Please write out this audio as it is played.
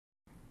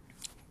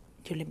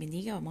Dios les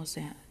bendiga. Vamos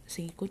a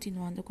seguir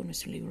continuando con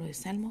nuestro libro de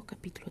Salmos,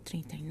 capítulo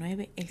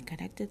 39, el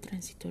carácter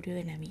transitorio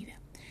de la vida.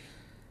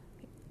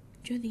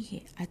 Yo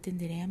dije,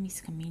 atenderé a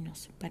mis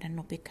caminos para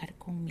no pecar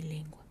con mi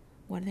lengua.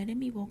 Guardaré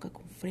mi boca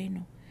con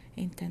freno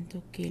en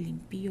tanto que el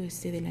impío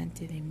esté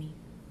delante de mí.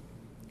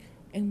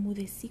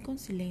 Enmudecí con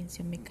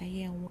silencio, me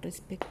callé aún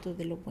respecto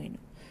de lo bueno,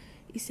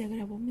 y se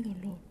agravó mi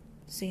dolor,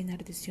 se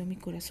enardeció mi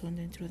corazón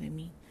dentro de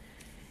mí.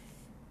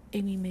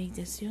 En mi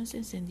meditación se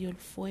encendió el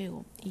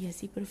fuego, y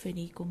así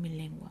proferí con mi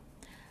lengua.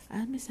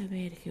 Hazme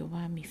saber,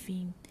 Jehová, mi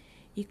fin,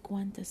 y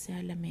cuánta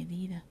sea la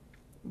medida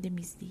de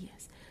mis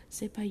días.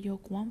 Sepa yo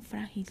cuán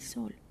frágil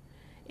soy.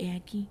 He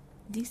aquí,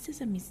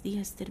 diste a mis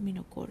días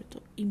término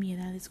corto, y mi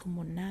edad es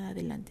como nada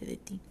delante de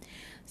ti.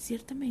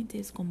 Ciertamente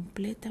es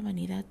completa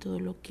vanidad todo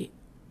lo que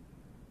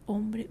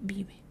hombre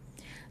vive.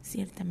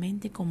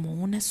 Ciertamente como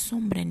una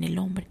sombra en el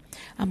hombre,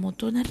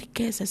 amotona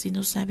riquezas y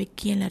no sabe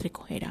quién la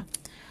recogerá.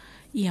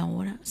 Y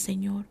ahora,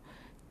 Señor,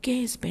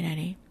 ¿qué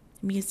esperaré?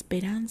 Mi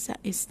esperanza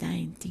está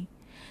en ti.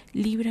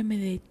 Líbrame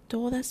de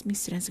todas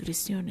mis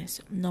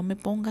transgresiones, no me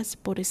pongas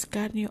por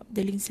escarnio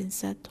del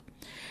insensato.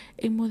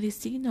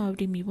 Enmudecí, no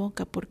abrí mi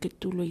boca porque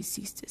tú lo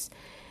hiciste.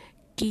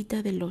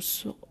 Quita de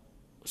los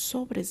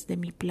sobres de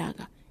mi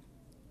plaga.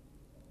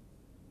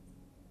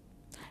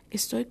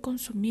 Estoy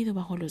consumido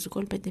bajo los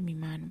golpes de mi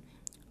mano.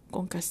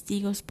 Con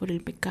castigos por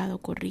el pecado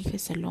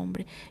corriges al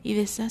hombre y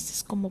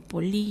deshaces como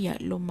polilla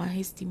lo más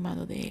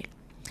estimado de él.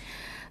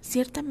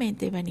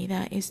 Ciertamente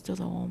vanidad es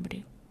todo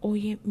hombre.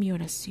 Oye mi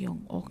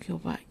oración, oh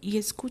Jehová, y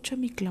escucha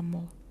mi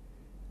clamor.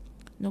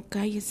 No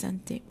calles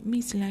ante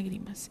mis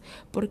lágrimas,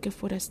 porque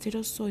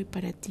forastero soy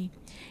para ti,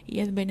 y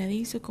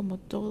advenedizo como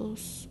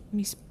todos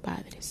mis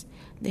padres.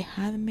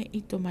 Dejadme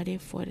y tomaré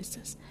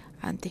fuerzas,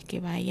 antes que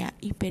vaya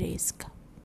y perezca.